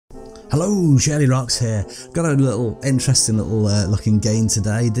Hello, Shirlierox here. Got a little interesting looking game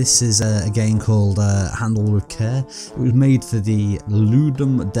today. This is a game called Handle with Care. It was made for the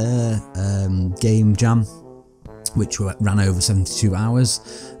Ludum game jam, which ran over 72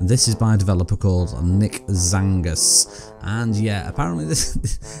 hours. This is by a developer called Nick Zangus, and yeah, apparently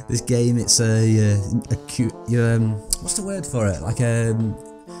this game, it's a cute what's the word for it? Like I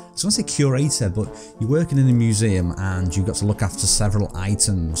was going to say curator, but you're working in a museum and you've got to look after several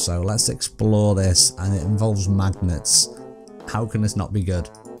items. So let's explore this, and it involves magnets. How can this not be good?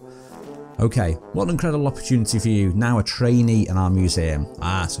 Okay, what an incredible opportunity for you. Now a trainee in our museum.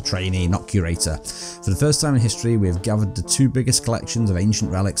 Ah, it's a trainee, not curator. For the first time in history, we have gathered the two biggest collections of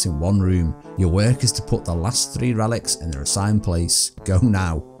ancient relics in one room. Your work is to put the last 3 relics in their assigned place. Go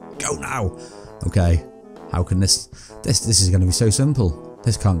now. Go now. Okay, how can this is going to be so simple.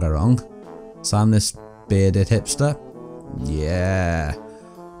 This can't go wrong. So I'm this bearded hipster. Yeah.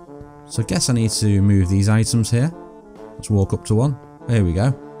 So I guess I need to move these items here. Let's walk up to one. Here we go.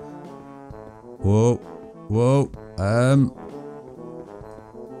 Whoa. Whoa.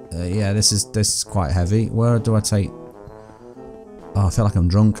 Yeah, this is quite heavy. Where do I take? Oh, I feel like I'm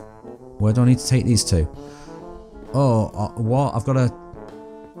drunk. Where do I need to take these to? Oh, what? I've got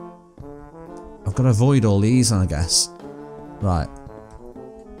to avoid all these, I guess. Right.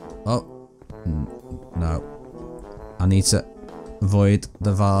 Oh, no. I need to avoid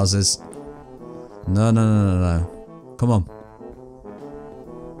the vases. No. Come on.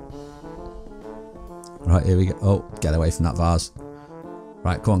 Right, here we go. Oh, get away from that vase.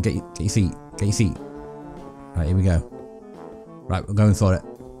 Right, come on, get your feet. Get your feet. Right, here we go. Right, we're going for it.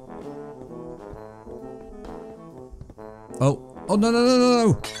 Oh,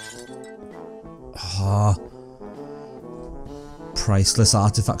 no. Ah. Priceless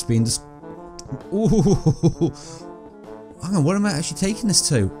artifacts being just. Ooh, hang on, where am I actually taking this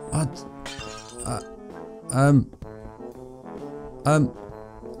to?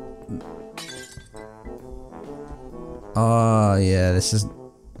 Oh yeah, this is.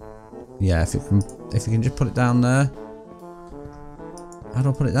 Yeah, if you can just put it down there. How do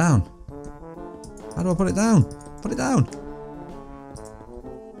I put it down? How do I put it down? Put it down.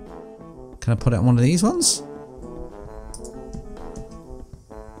 Can I put it on one of these ones?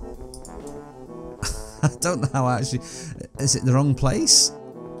 I don't know how actually. Is it the wrong place?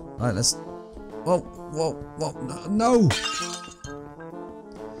 Right, let's. Whoa, no!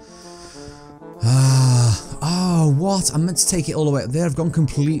 Oh, what? I meant to take it all the way up there. I've gone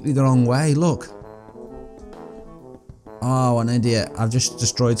completely the wrong way. Look. Oh, an idiot. I've just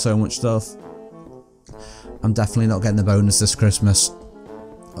destroyed so much stuff. I'm definitely not getting the bonus this Christmas.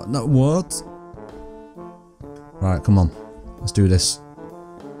 No, what? Right, come on. Let's do this.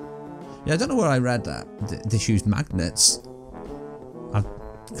 Yeah, I don't know where I read that. This used magnets. I've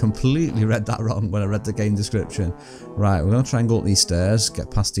completely read that wrong when I read the game description. Right, we're going to try and go up these stairs.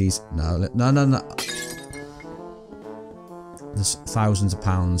 Get past these. No. There's thousands of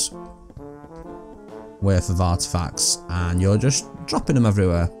pounds worth of artifacts, and you're just dropping them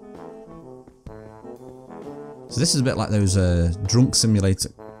everywhere. So this is a bit like those drunk simulator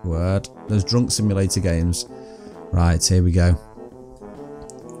games. Right, here we go.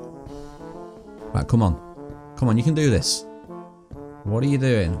 Right, come on, you can do this. What are you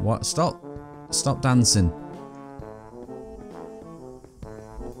doing? What? Stop dancing.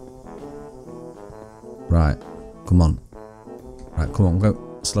 Right, come on,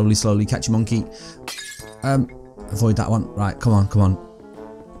 go slowly, catch a monkey. Avoid that one. Right, come on.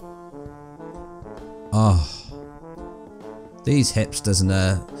 Oh, these hipsters and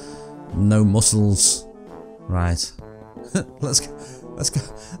no muscles. Right, let's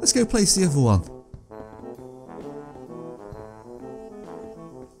go place the other one.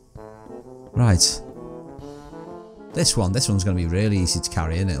 Right. This one's going to be really easy to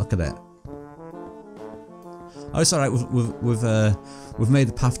carry, isn't it? Look at it. Oh, it's alright. We've made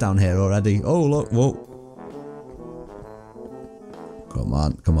the path down here already. Oh, look. Whoa. Come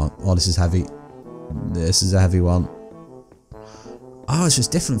on. Oh, this is heavy. This is a heavy one. Oh, it's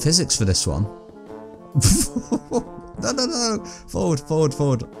just different physics for this one. No. Forward.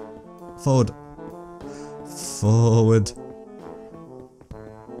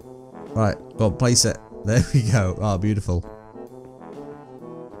 Right, go on, place it. There we go. Oh, beautiful.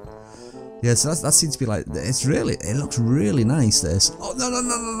 Yeah, so that seems to be like, it looks really nice, this. Oh, no.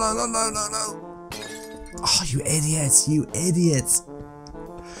 Oh, you idiot.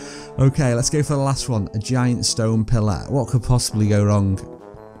 Okay, let's go for the last one. A giant stone pillar. What could possibly go wrong?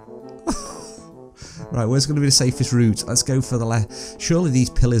 Right, where's going to be the safest route? Let's go for the left. Surely these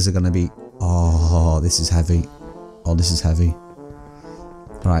pillars are going to be. Oh, this is heavy.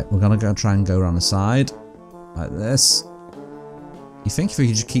 Right, we're gonna go try and go around the side. Like this. You think if we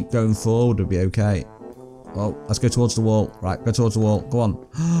could just keep going forward, it'd be okay. Oh, let's go towards the wall. Right, go towards the wall. Go on.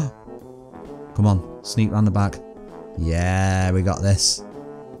 Come on, sneak round the back. Yeah, we got this.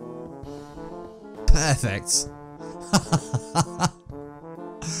 Perfect.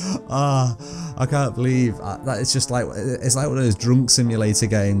 Ah, I can't believe that. It's just like, it's like one of those drunk simulator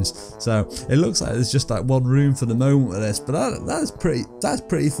games. So it looks like there's just like one room for the moment with this, but that's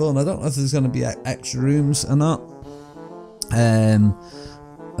pretty fun. I don't know if there's going to be extra rooms or not.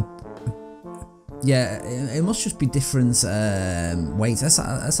 Yeah, it must just be different. Wait, let's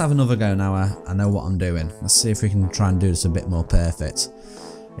have another go now. I know what I'm doing. Let's see if we can try and do this a bit more perfect.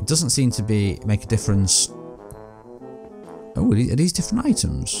 It doesn't seem to make a difference. Oh, are these different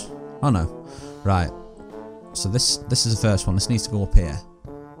items? Oh no. Right. So this is the first one. This needs to go up here.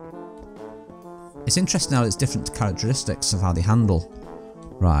 It's interesting how it's different characteristics of how they handle.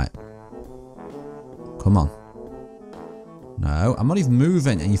 Right. Come on. No, I'm not even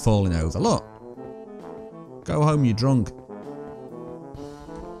moving and you're falling over. Look. Go home, you're drunk.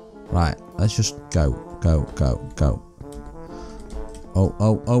 Right, let's just go.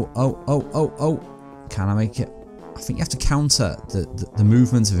 Oh. Can I make it? I think you have to counter the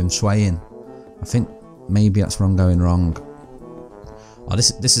movement of him swaying. I think maybe that's where I'm going wrong. Oh,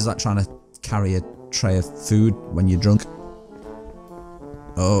 this is like trying to carry a tray of food when you're drunk.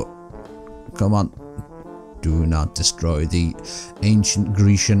 Oh, come on. Do not destroy the ancient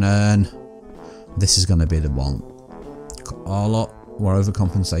Grecian urn. This is going to be the one. Oh look, we're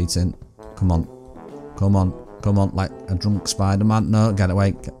overcompensating. Come on, like a drunk Spider-Man. No, get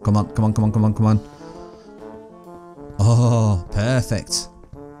away. Come on. Oh, perfect.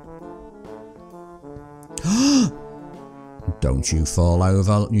 Don't you fall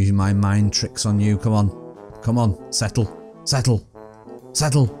over using my mind tricks on you. Come on, settle.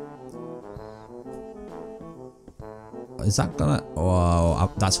 Is that gonna...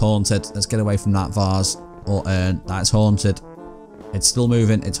 Oh, that's haunted. Let's get away from that vase or urn. That's haunted. It's still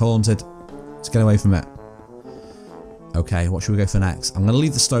moving. It's haunted. Let's get away from it. Okay, what should we go for next? I'm going to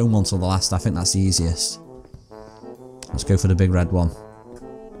leave the stone one till the last. I think that's the easiest. Let's go for the big red one.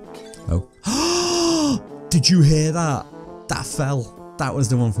 Oh. Did you hear that? That fell. That was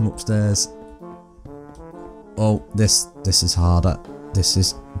the one from upstairs. Oh, this is harder. This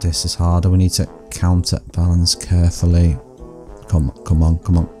is harder. We need to counterbalance carefully. Come on.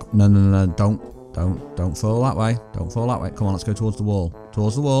 No. Don't fall that way. Don't fall that way. Come on, let's go towards the wall.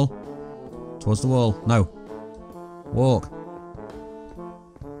 Towards the wall. No. Walk.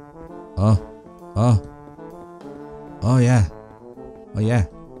 Oh yeah.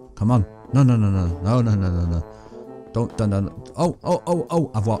 Come on. No. Don't.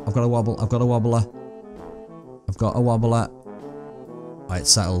 Oh. I've got a wobble. I've got a wobbler. Oh, it's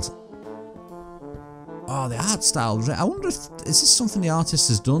settled. Oh, the art style. I wonder if... Is this something the artist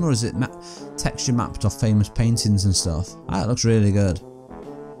has done, or is it texture mapped off famous paintings and stuff? Ah, it looks really good.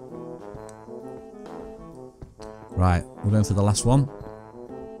 Right, we're going for the last one.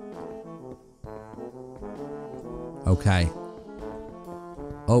 Okay.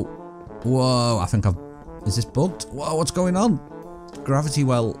 Oh. Whoa, I think I've... Is this bugged? Whoa, what's going on? Gravity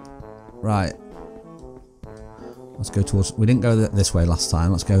well. Right. Let's go towards... We didn't go this way last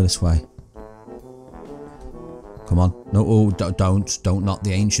time. Let's go this way. Come on. No, oh, don't knock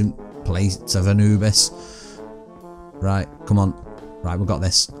the ancient plates of Anubis. Right, come on. Right, we've got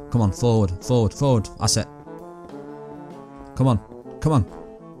this. Come on, forward. That's it. Come on.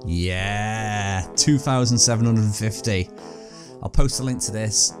 Yeah, 2,750. I'll post a link to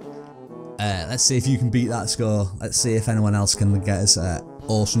this. Let's see if you can beat that score. Let's see if anyone else can get as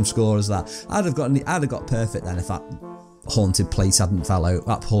awesome score as that. I'd have got perfect then if that haunted place hadn't fell out,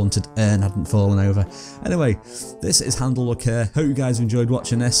 that haunted urn hadn't fallen over. Anyway, this is Handlel. Hope you guys enjoyed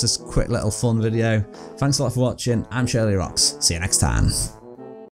watching this. This quick little fun video. Thanks a lot for watching. I'm Shirlierox. See you next time.